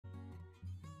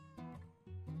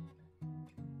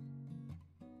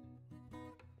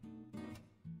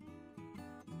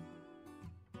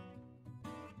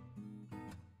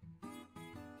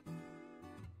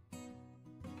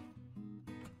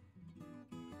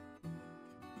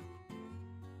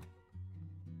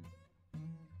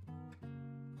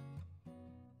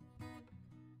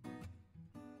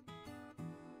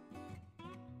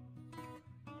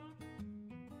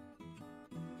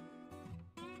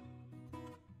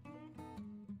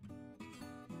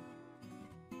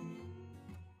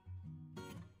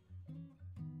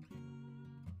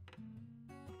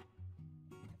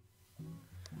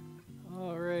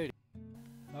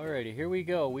Alrighty, here we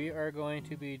go. We are going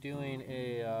to be doing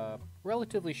a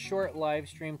relatively short live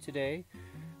stream today.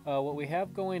 What we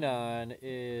have going on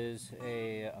is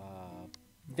a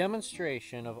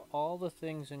demonstration of all the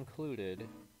things included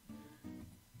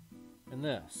in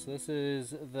this. This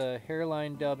is the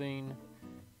Hareline Dubbin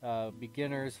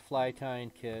Beginner's Fly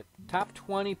Tying Kit. Top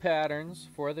 20 patterns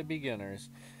for the beginners.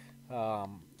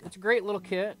 It's a great little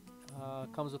kit.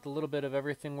 Comes with a little bit of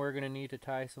everything we're going to need to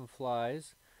tie some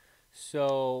flies.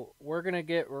 So we're going to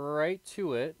get right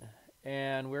to it,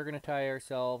 and we're going to tie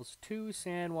ourselves 2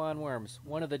 San Juan worms.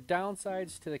 One of the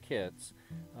downsides to the kits,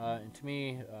 and to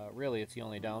me really it's the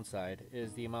only downside,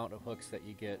 is the amount of hooks that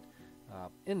you get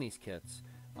in these kits.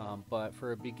 But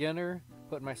for a beginner,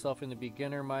 putting myself in the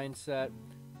beginner mindset,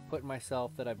 putting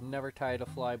myself that I've never tied a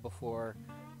fly before,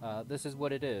 this is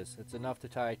what it is. It's enough to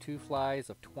tie 2 flies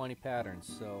of 20 patterns.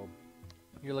 So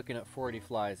you're looking at 40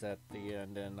 flies at the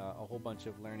end and a whole bunch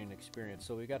of learning experience.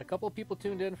 So we got a couple of people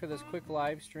tuned in for this quick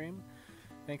live stream.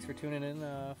 Thanks for tuning in,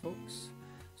 folks.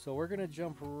 So we're going to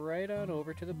jump right on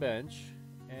over to the bench,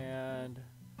 and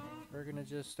we're going to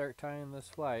just start tying this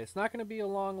fly. It's not going to be a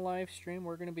long live stream.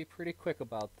 We're going to be pretty quick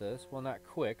about this. Well, not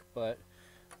quick, but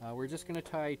we're just going to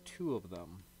tie 2 of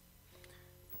them,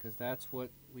 because that's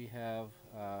what we have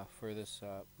for this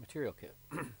material kit.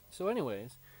 So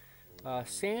anyways,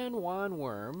 San Juan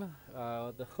worm,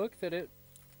 the hook that it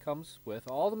comes with,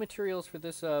 all the materials for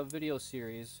this video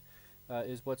series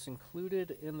is what's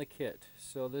included in the kit.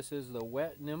 So this is the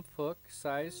wet Nymph hook,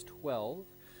 size 12.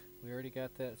 We already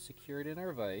got that secured in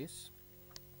our vise.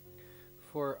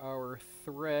 For our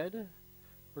thread,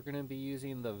 we're going to be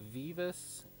using the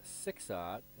Veevus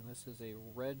 6/0, and this is a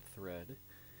red thread.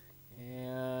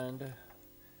 And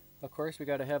of course, we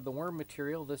got to have the worm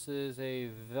material. This is a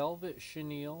velvet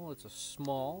chenille. It's a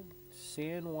small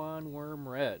San Juan worm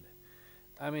red.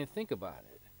 I mean, think about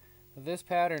it. This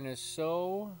pattern is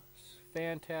so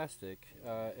fantastic.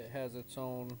 It has its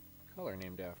own color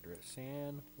named after it,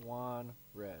 San Juan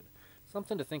red.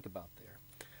 Something to think about there.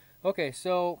 Okay,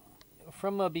 so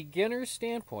from a beginner's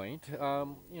standpoint,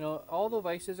 you know, all the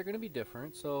vices are going to be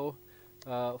different. So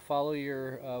follow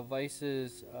your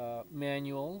vices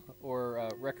manual or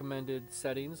recommended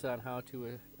settings on how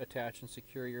to attach and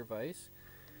secure your vise.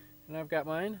 And I've got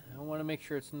mine. I want to make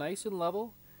sure it's nice and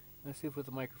level. Let's see if with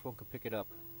the microphone can pick it up.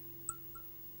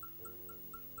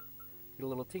 Get a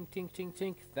little tink, tink, tink,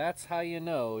 tink. That's how you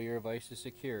know your vise is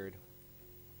secured.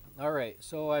 Alright,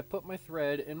 so I put my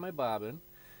thread in my bobbin.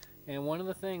 And one of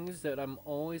the things that I'm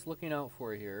always looking out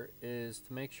for here is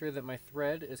to make sure that my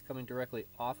thread is coming directly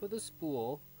off of the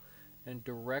spool and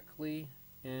directly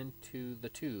into the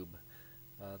tube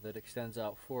that extends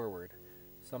out forward.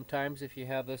 Sometimes if you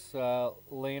have this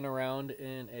laying around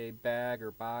in a bag or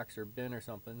box or bin or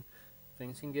something,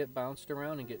 things can get bounced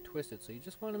around and get twisted. So you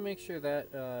just want to make sure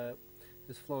that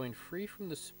is flowing free from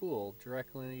the spool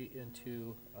directly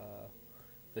into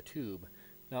the tube.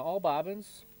 Now all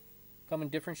bobbins come in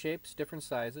different shapes, different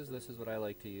sizes. This is what I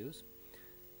like to use.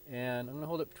 And I'm going to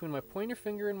hold it between my pointer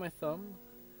finger and my thumb,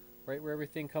 right where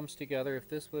everything comes together. If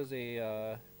this was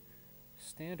a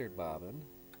standard bobbin,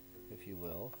 if you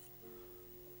will,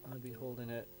 I'd be holding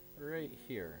it right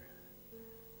here,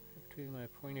 between my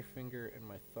pointer finger and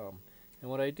my thumb.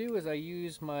 And what I do is I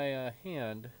use my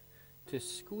hand to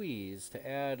squeeze to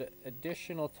add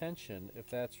additional tension if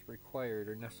that's required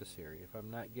or necessary, if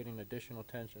I'm not getting additional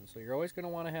tension. So you're always going to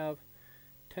want to have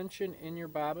tension in your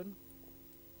bobbin.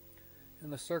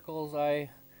 And the circles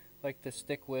I like to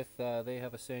stick with, they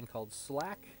have a saying called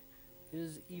slack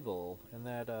is evil, and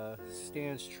that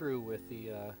stands true with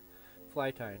the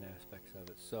fly tying aspects of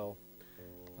it. So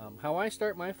how I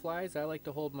start my flies, I like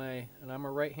to hold my, and I'm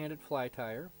a right-handed fly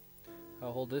tyer,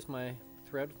 I'll hold this, my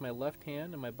thread, with my left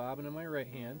hand and my bobbin in my right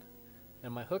hand,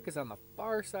 and my hook is on the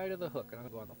far side of the hook, and I'm going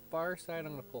to go on the far side.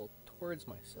 I'm going to pull towards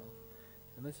myself,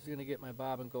 and this is going to get my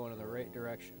bobbin going in the right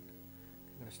direction.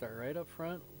 I'm going to start right up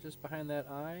front, just behind that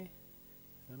eye,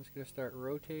 and I'm just going to start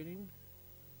rotating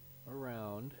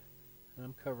around, and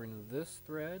I'm covering this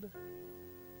thread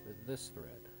with this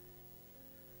thread.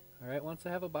 Alright, once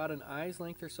I have about an eye's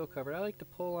length or so covered, I like to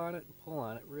pull on it and pull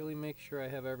on it, really make sure I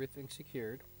have everything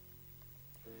secured.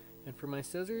 And for my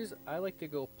scissors, I like to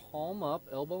go palm up,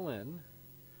 elbow in, and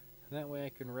that way I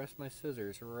can rest my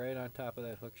scissors right on top of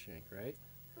that hook shank, right?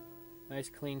 Nice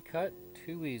clean cut,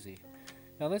 too easy.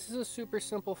 Now this is a super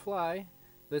simple fly.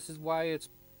 This is why it's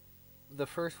the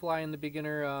first fly in the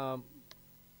beginner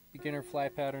fly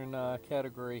pattern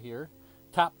category here.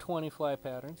 Top 20 fly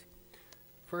patterns.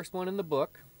 First one in the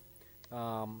book.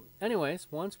 Anyways,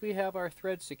 once we have our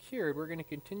thread secured, we're going to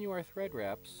continue our thread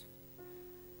wraps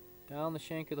down the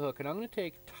shank of the hook. And I'm going to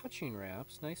take touching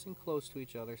wraps nice and close to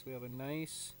each other so we have a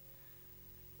nice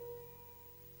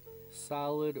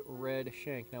solid red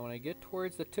shank. Now when I get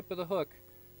towards the tip of the hook,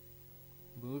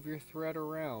 move your thread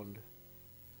around.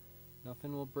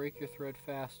 Nothing will break your thread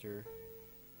faster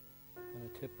than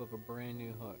the tip of a brand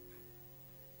new hook.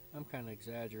 I'm kind of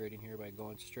exaggerating here by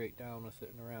going straight down with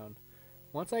it and around.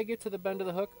 Once I get to the bend of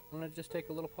the hook, I'm going to just take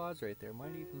a little pause right there.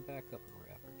 Might even back up a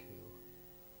wrap or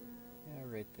two. Yeah,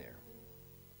 right there.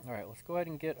 Alright, let's go ahead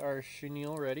and get our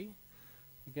chenille ready.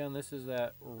 Again, this is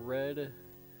that red,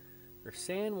 or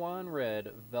San Juan red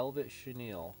velvet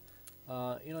chenille.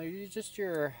 You know, you just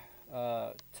your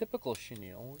typical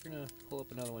chenille. We're going to pull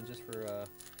up another one just for a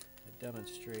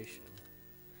demonstration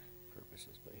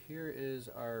purposes. But here is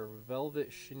our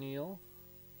velvet chenille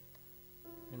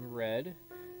in red.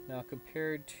 Now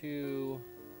compared to,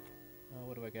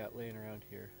 what do I got laying around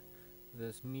here?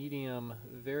 This medium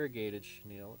variegated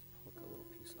chenille. Let's pluck a little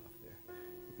piece off there.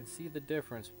 You can see the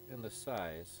difference in the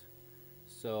size.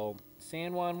 So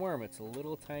San Juan worm, it's a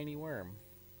little tiny worm.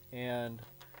 And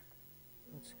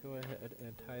let's go ahead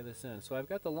and tie this in. So I've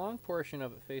got the long portion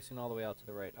of it facing all the way out to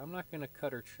the right. I'm not going to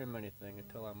cut or trim anything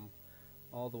until I'm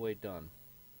all the way done.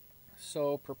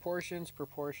 So proportions,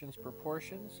 proportions,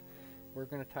 proportions. We're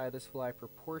going to tie this fly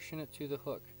proportionate to the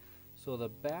hook. So the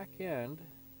back end,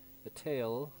 the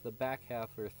tail, the back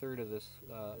half or a third of this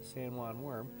San Juan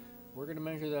worm, we're going to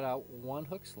measure that out 1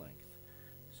 hook's length.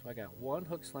 So I got 1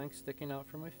 hook's length sticking out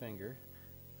from my finger.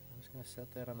 I'm just going to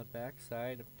set that on the back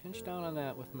side and pinch down on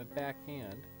that with my back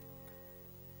hand.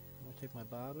 I'm going to take my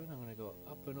bobbin, I'm going to go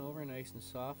up and over nice and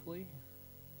softly.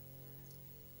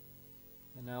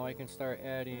 And now I can start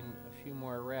adding a few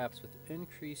more wraps with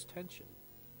increased tension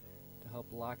to help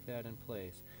lock that in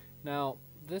place. Now,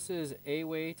 this is a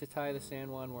way to tie the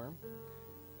San Juan worm.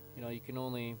 You know, you can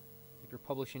only, if you're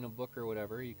publishing a book or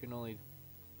whatever, you can only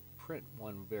print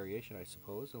one variation, I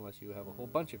suppose, unless you have a whole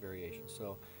bunch of variations.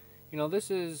 So, you know,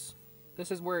 this is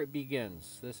where it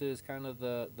begins. This is kind of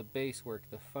the base work,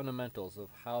 the fundamentals of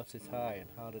how to tie and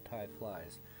how to tie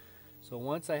flies. So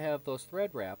once I have those thread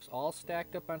wraps all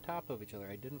stacked up on top of each other,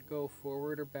 I didn't go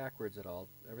forward or backwards at all.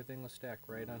 Everything was stacked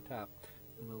right on top.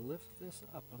 I'm going to lift this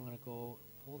up. I'm going to go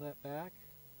pull that back,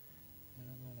 and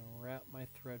I'm going to wrap my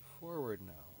thread forward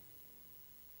now.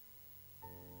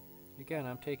 Again,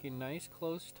 I'm taking nice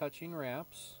close touching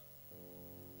wraps,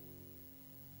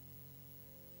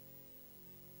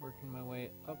 working my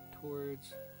way up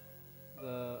towards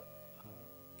the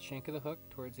shank of the hook,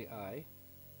 towards the eye.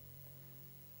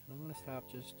 And I'm going to stop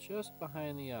just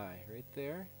behind the eye, right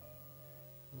there.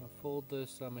 I'm going to fold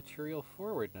this material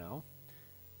forward now.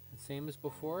 And same as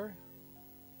before,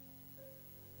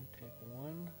 I'm going to take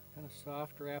one kind of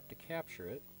soft wrap to capture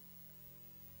it,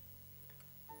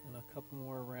 and a couple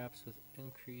more wraps with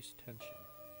increased tension.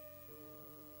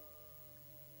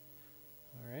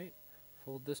 Alright,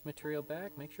 fold this material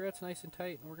back, make sure it's nice and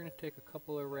tight, and we're going to take a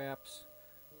couple of wraps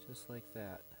just like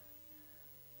that.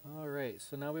 Alright,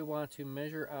 so now we want to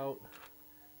measure out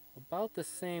about the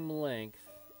same length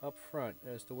up front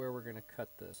as to where we're going to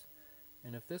cut this.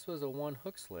 And if this was a 1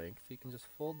 hook's length, you can just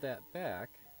fold that back.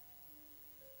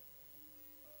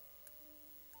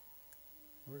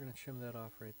 We're going to trim that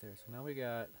off right there. So now we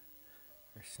got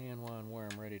our San Juan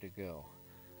worm ready to go.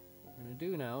 What we're going to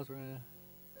do now is we're going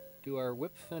to do our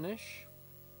whip finish.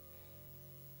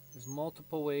 There's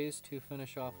multiple ways to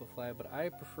finish off a fly, but I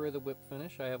prefer the whip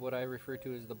finish. I have what I refer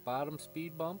to as the bottom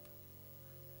speed bump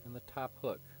and the top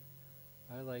hook.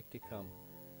 I like to come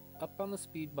up on the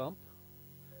speed bump.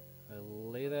 I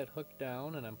lay that hook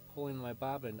down and I'm pulling my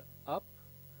bobbin up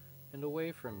and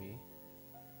away from me.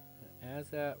 And as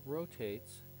that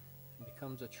rotates and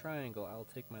becomes a triangle, I'll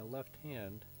take my left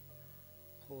hand,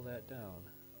 pull that down.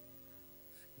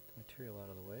 Let's get the material out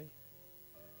of the way.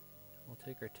 We'll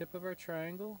take our tip of our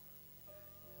triangle,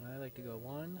 and I like to go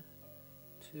 1,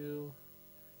 2,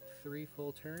 3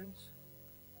 full turns,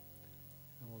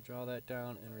 and we'll draw that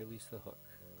down and release the hook.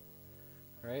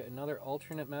 Alright, another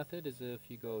alternate method is if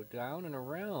you go down and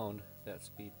around that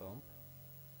speed bump,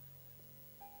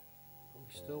 but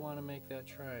we still want to make that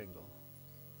triangle.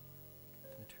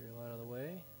 Get the material out of the way,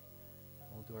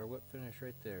 and we'll do our whip finish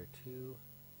right there. 2,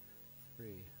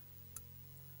 3.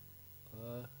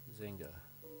 Bazinga.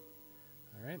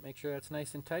 Alright, make sure that's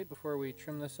nice and tight before we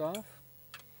trim this off.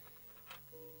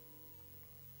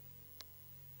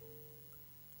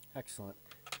 Excellent.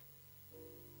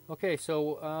 Okay,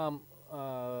 so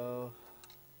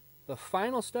the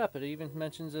final step, it even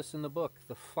mentions this in the book,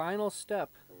 the final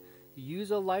step, use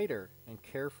a lighter and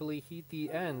carefully heat the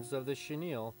ends of the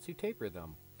chenille to taper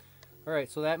them.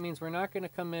 Alright, so that means we're not going to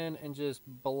come in and just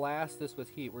blast this with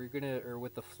heat. We're going to, or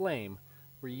with the flame,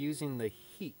 we're using the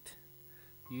heat.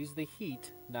 Use the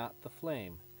heat, not the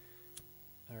flame.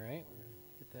 Alright, we're going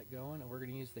to get that going, and we're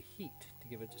going to use the heat to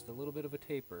give it just a little bit of a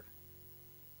taper.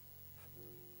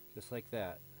 Just like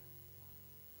that.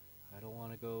 I don't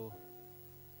want to go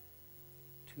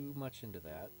too much into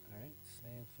that. Alright,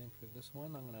 same thing for this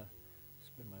one. I'm going to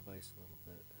spin my vise a little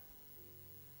bit.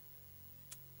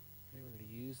 Okay, we're going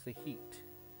to use the heat.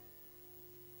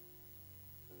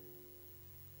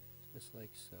 Just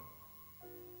like so.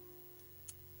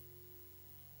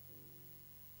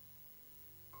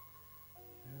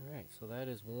 Alright, so that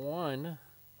is one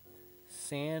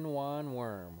San Juan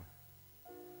worm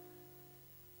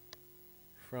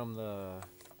from the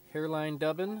Hareline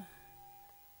Dubbin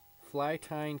Fly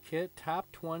Tying Kit,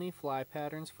 Top 20 Fly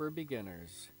Patterns for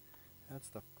Beginners. That's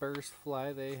the first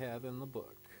fly they have in the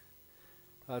book.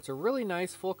 It's a really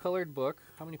nice full-colored book.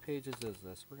 How many pages is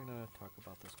this? We're going to talk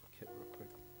about this kit real quick.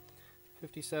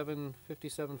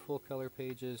 57 full-color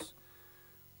pages.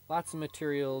 Lots of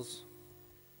materials.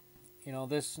 You know,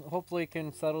 this hopefully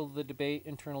can settle the debate,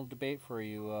 internal debate for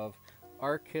you of,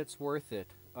 are kits worth it?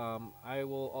 I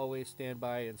will always stand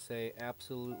by and say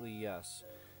absolutely yes.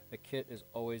 A kit is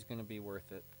always going to be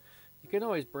worth it. You can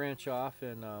always branch off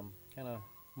and kind of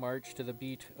march to the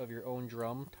beat of your own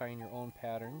drum, tying your own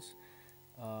patterns.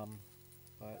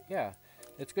 But yeah,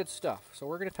 it's good stuff. So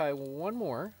we're going to tie one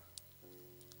more.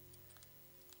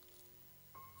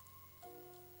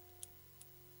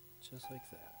 Just like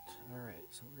that. Alright,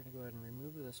 so we're going to go ahead and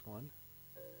remove this one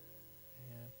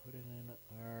and put it in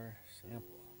our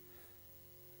sample,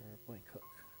 our blank hook.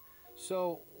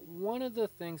 So one of the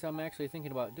things I'm actually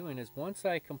thinking about doing is once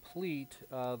I complete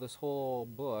this whole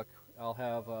book, I'll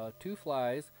have 2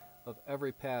 flies of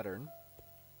every pattern.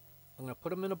 I'm going to put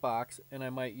them in a box, and I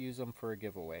might use them for a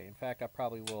giveaway. In fact, I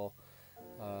probably will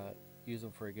use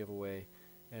them for a giveaway,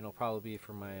 and it'll probably be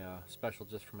for my special,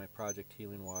 just for my Project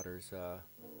Healing Waters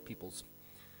peoples.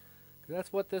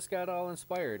 That's what this got all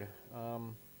inspired.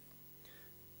 Let's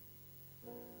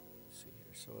see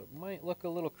here. So it might look a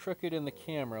little crooked in the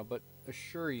camera, but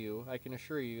I can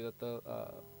assure you that the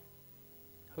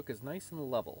hook is nice and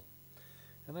level.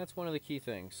 And that's one of the key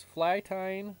things. Fly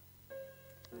tying,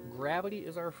 gravity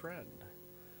is our friend.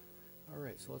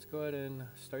 Alright, so let's go ahead and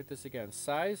start this again.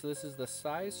 Size, this is the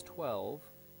size 12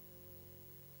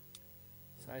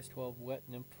 wet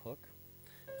nymph hook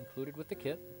included with the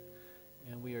kit.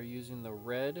 And we are using the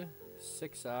red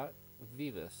 6/0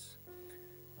 Veevus.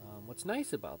 What's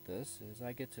nice about this is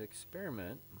I get to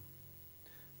experiment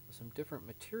with some different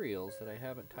materials that I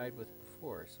haven't tied with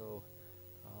before. So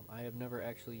I have never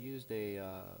actually used a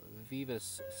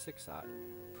Veevus 6/0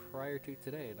 prior to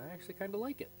today, and I actually kind of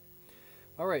like it.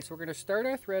 Alright, so we're going to start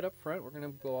our thread up front. We're going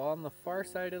to go on the far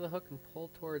side of the hook and pull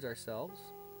towards ourselves.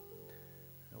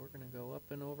 And we're going to go up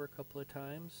and over a couple of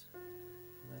times,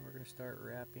 and then we're going to start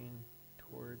wrapping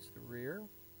towards the rear,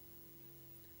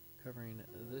 covering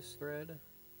this thread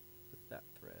with that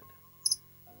thread.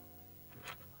 I'm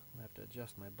going to have to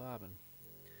adjust my bobbin.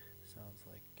 Sounds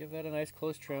like. Give that a nice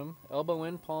close trim. Elbow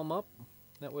in, palm up.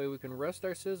 That way we can rest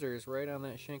our scissors right on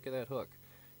that shank of that hook.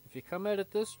 If you come at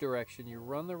it this direction, you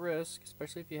run the risk,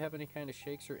 especially if you have any kind of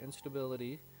shakes or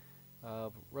instability,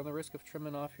 run the risk of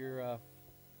trimming off your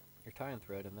tying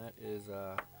thread, and that is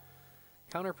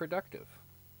counterproductive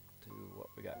to what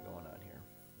we got going on here.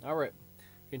 Alright,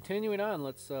 continuing on,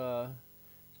 let's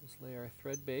just lay our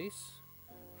thread base,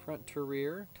 front to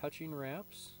rear, touching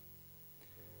wraps.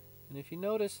 And if you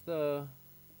notice, the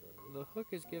hook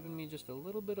is giving me just a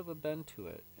little bit of a bend to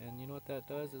it, and you know what that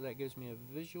does is that gives me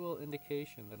a visual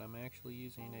indication that I'm actually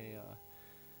using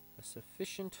a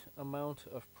sufficient amount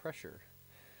of pressure.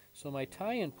 So my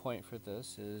tie-in point for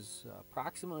this is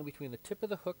approximately between the tip of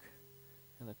the hook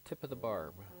and the tip of the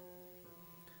barb.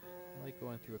 I like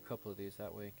going through a couple of these,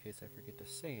 that way in case I forget to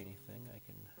say anything we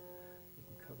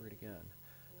can cover it again.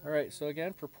 Alright, so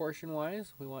again, proportion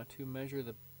wise, we want to measure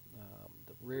the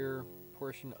rear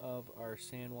portion of our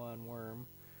San Juan worm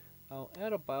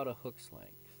at about a hook's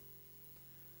length.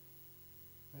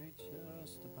 Right,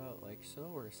 just about like so.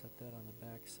 We're going to set that on the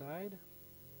back side.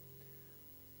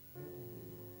 Right, we'll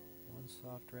do one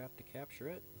soft wrap to capture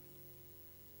it.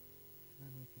 And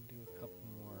then we can do a couple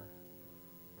more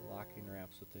locking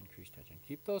wraps with increased tension.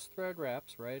 Keep those thread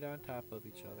wraps right on top of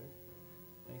each other.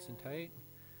 Nice and tight.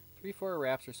 3-4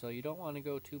 wraps or so. You don't want to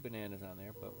go too bananas on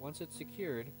there, but once it's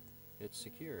secured, it's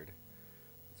secured.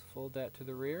 Let's fold that to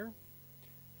the rear,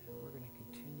 and we're going to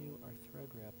continue our thread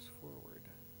wraps forward.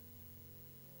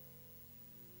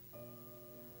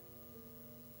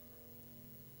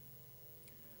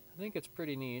 And think it's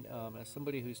pretty neat. As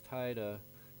somebody who's tied a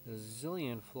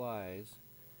zillion flies,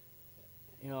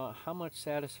 you know how much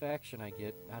satisfaction I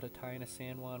get out of tying a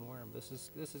San Juan worm. This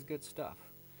is good stuff.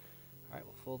 All right,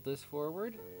 we'll fold this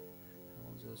forward, and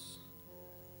we'll just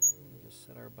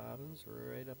set our bobbins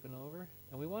right up and over.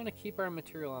 And we want to keep our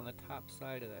material on the top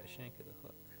side of that shank of the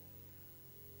hook.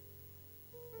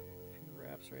 A few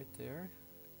wraps right there.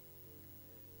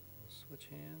 We'll switch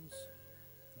hands,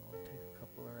 and we'll take a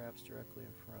couple of wraps directly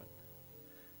in front.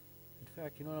 In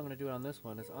fact, you know what I'm going to do on this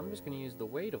one is I'm just going to use the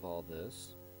weight of all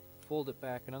this, fold it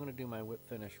back, and I'm going to do my whip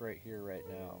finish right here, right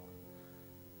now.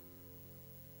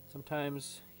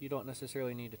 Sometimes you don't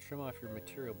necessarily need to trim off your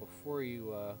material before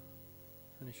you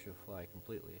finish your fly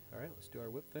completely. Alright, let's do our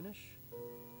whip finish.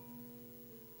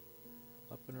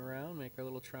 Up and around, make our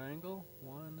little triangle.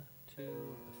 1,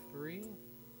 2, 3. And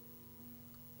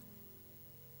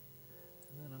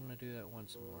then I'm going to do that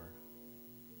once more.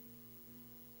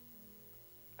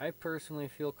 I personally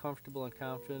feel comfortable and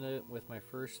confident with my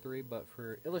first 3, but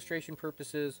for illustration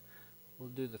purposes, we'll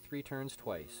do the 3 turns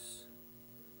twice.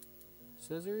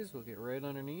 Scissors, we'll get right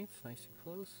underneath, nice and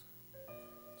close,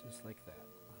 just like that.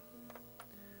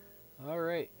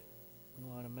 Alright, we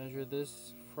want to measure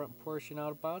this front portion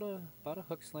out about a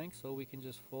hook's length, so we can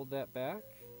just fold that back.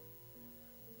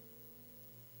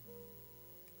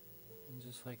 And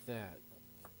just like that,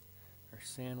 our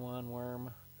San Juan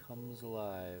worm comes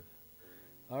alive.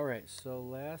 Alright, so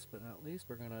last but not least,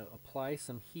 we're going to apply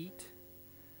some heat.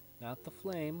 Not the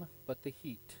flame, but the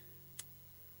heat.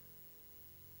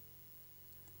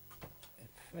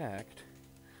 In fact,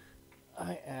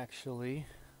 I'm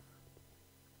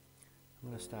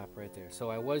going to stop right there. So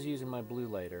I was using my blue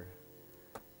lighter,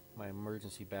 my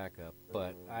emergency backup,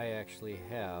 but I actually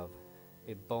have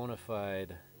a bona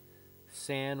fide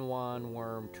San Juan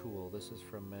worm tool. This is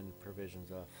from Men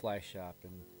Provisions, a fly shop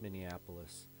in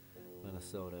Minneapolis,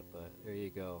 Minnesota, but there you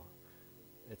go.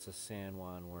 It's a San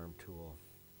Juan worm tool.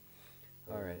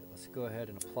 Alright, let's go ahead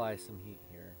and apply some heat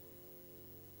here.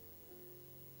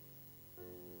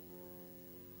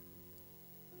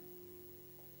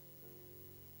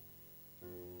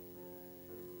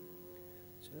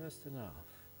 Just enough.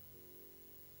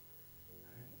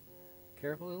 Right.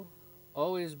 Careful.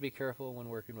 Always be careful when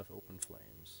working with open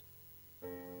flames.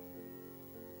 And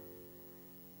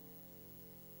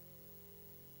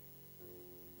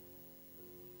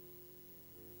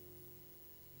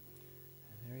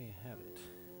there you have it.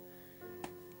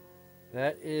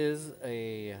 That is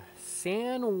a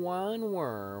San Juan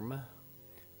worm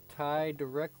tied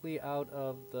directly out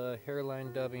of the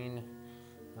Hareline Dubbin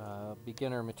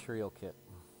beginner material kit.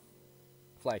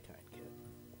 Fly tying kit.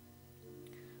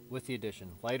 With the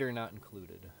addition, lighter not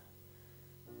included.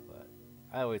 But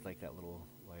I always like that little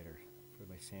lighter for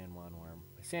my San Juan worm.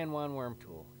 My San Juan worm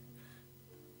tool.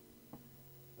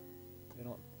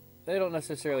 They don't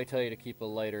necessarily tell you to keep a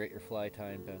lighter at your fly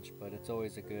tying bench, but it's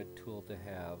always a good tool to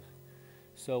have.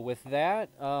 So with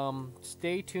that,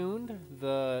 stay tuned.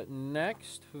 The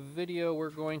next video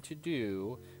we're going to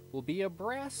do will be a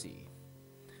brassy.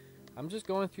 I'm just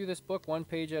going through this book one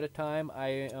page at a time.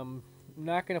 I am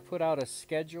not going to put out a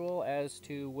schedule as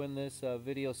to when this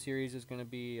video series is going to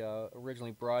be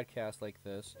originally broadcast like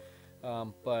this,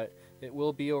 but it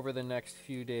will be over the next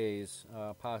few days,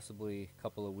 possibly a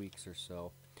couple of weeks or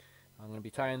so. I'm going to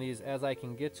be tying these as I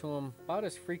can get to them, about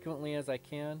as frequently as I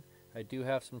can. I do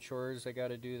have some chores I got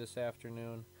to do this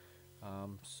afternoon.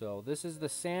 So this is the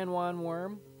San Juan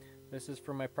worm. This is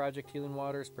for my Project Healing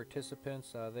Waters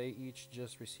participants. They each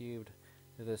just received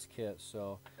this kit.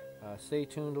 So stay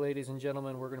tuned, ladies and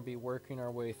gentlemen. We're going to be working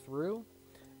our way through.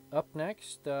 Up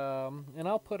next, and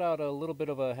I'll put out a little bit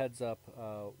of a heads up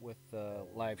with the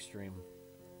live stream.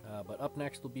 But up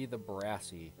next will be the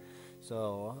brassy.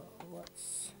 So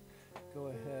let's go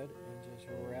ahead and just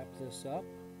wrap this up.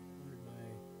 Where'd my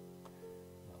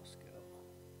mouse go?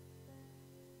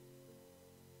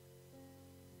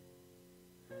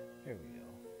 There we go.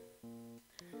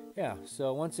 Yeah,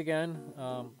 so once again,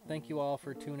 thank you all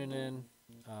for tuning in.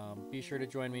 Be sure to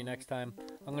join me next time.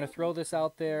 I'm going to throw this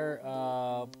out there,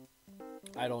 I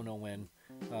don't know when,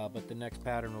 but the next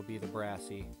pattern will be the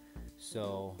brassy.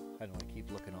 So, I don't know, I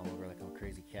keep looking all over like I'm a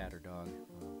crazy cat or dog,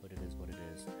 but it is what it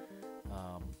is.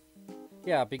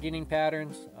 Yeah, beginning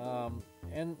patterns,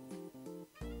 and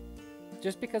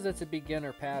just because it's a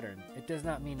beginner pattern, it does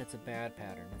not mean it's a bad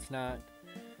pattern. It's not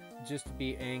just to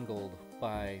be angled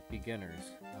by beginners.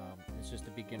 It's just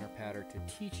a beginner pattern to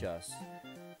teach us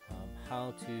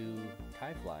how to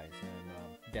tie flies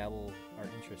and dabble our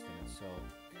interest in it. So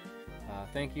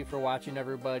thank you for watching,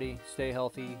 everybody. Stay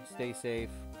healthy, stay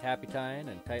safe, happy tying,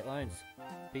 and tight lines.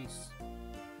 Peace.